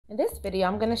In this video,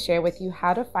 I'm going to share with you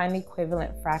how to find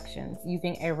equivalent fractions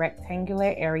using a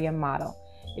rectangular area model.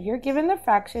 If you're given the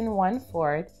fraction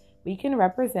 1/4, we can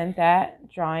represent that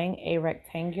drawing a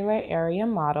rectangular area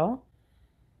model.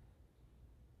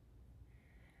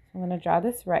 I'm going to draw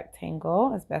this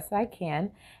rectangle as best I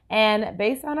can. And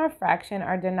based on our fraction,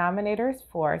 our denominator is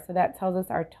 4, so that tells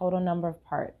us our total number of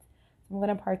parts. So I'm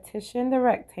going to partition the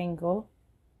rectangle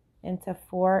into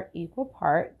 4 equal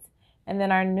parts. And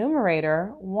then our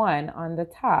numerator, 1 on the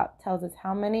top, tells us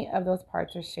how many of those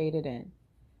parts are shaded in.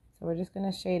 So we're just going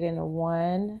to shade in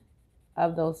 1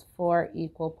 of those 4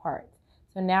 equal parts.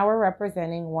 So now we're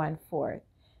representing 1/4.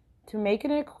 To make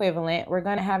it equivalent, we're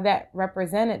going to have that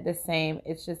represented the same.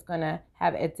 It's just going to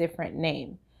have a different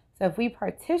name. So if we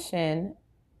partition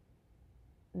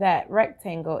that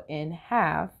rectangle in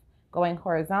half, going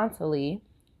horizontally,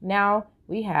 now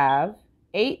we have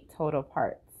 8 total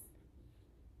parts.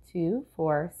 2,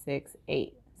 4, 6,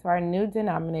 8. So our new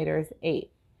denominator is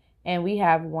 8. And we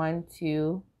have 1,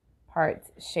 2 parts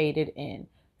shaded in.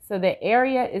 So the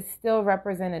area is still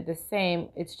represented the same.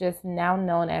 It's just now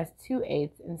known as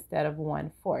 2/8 instead of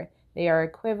 1/4. They are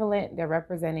equivalent. They're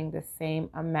representing the same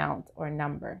amount or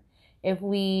number. If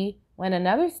we went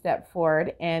another step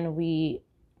forward and we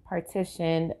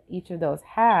partitioned each of those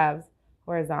halves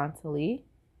horizontally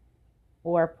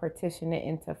or partition it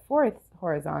into fourths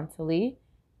horizontally,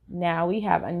 now we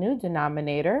have a new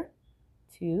denominator,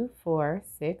 2, 4,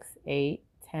 6, 8,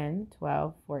 10,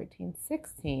 12, 14,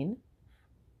 16.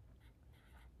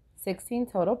 16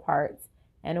 total parts,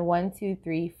 and 1, 2,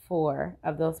 3, 4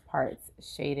 of those parts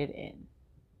shaded in.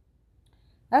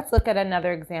 Let's look at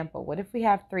another example. What if we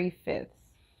have 3/5?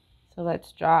 So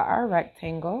let's draw our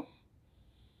rectangle,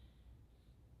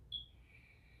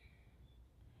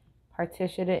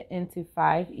 partition it into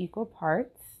 5 equal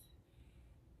parts,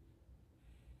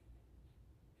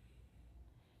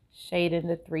 shade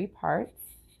into 3 parts.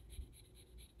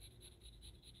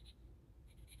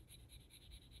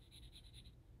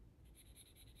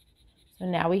 So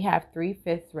now we have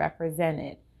 3/5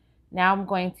 represented. Now I'm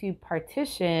going to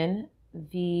partition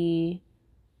the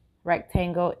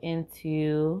rectangle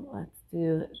into, let's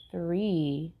do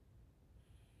 3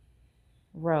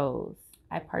 rows.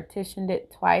 I partitioned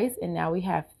it twice, and now we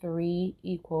have 3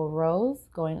 equal rows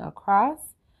going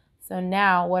across. So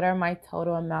now what are my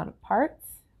total amount of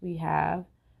parts? We have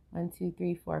 1, 2,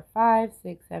 3, 4, 5,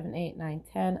 6, 7, 8, 9,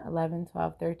 10, 11,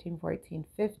 12, 13, 14,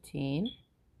 15.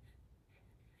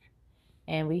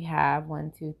 And we have 1,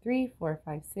 2, 3, 4,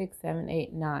 5, 6, 7,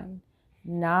 8, 9.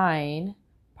 9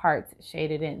 parts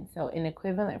shaded in. So an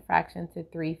equivalent fraction to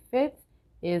 3/5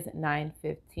 is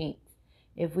 9/15.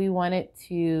 If we wanted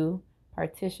to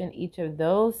partition each of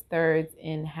those thirds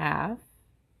in half,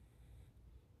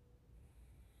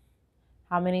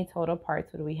 how many total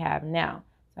parts would we have now?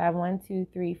 So I have 1, 2,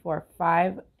 3, 4,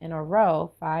 5 in a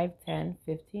row, 5, 10,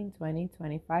 15, 20,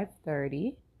 25,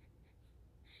 30.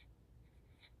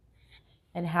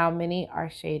 And how many are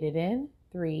shaded in?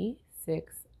 3,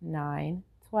 6, 9,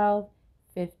 12,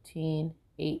 15,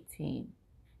 18.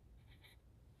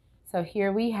 So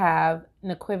here we have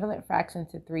an equivalent fraction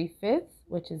to 3/5,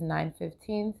 which is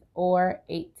 9/15, or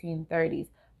 18/30.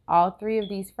 All 3 of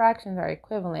these fractions are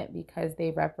equivalent because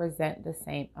they represent the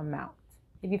same amount.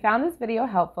 If you found this video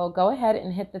helpful, go ahead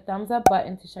and hit the thumbs up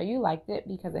button to show you liked it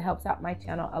because it helps out my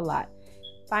channel a lot.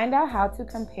 Find out how to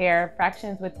compare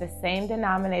fractions with the same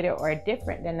denominator or a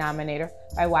different denominator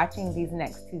by watching these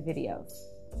next 2 videos.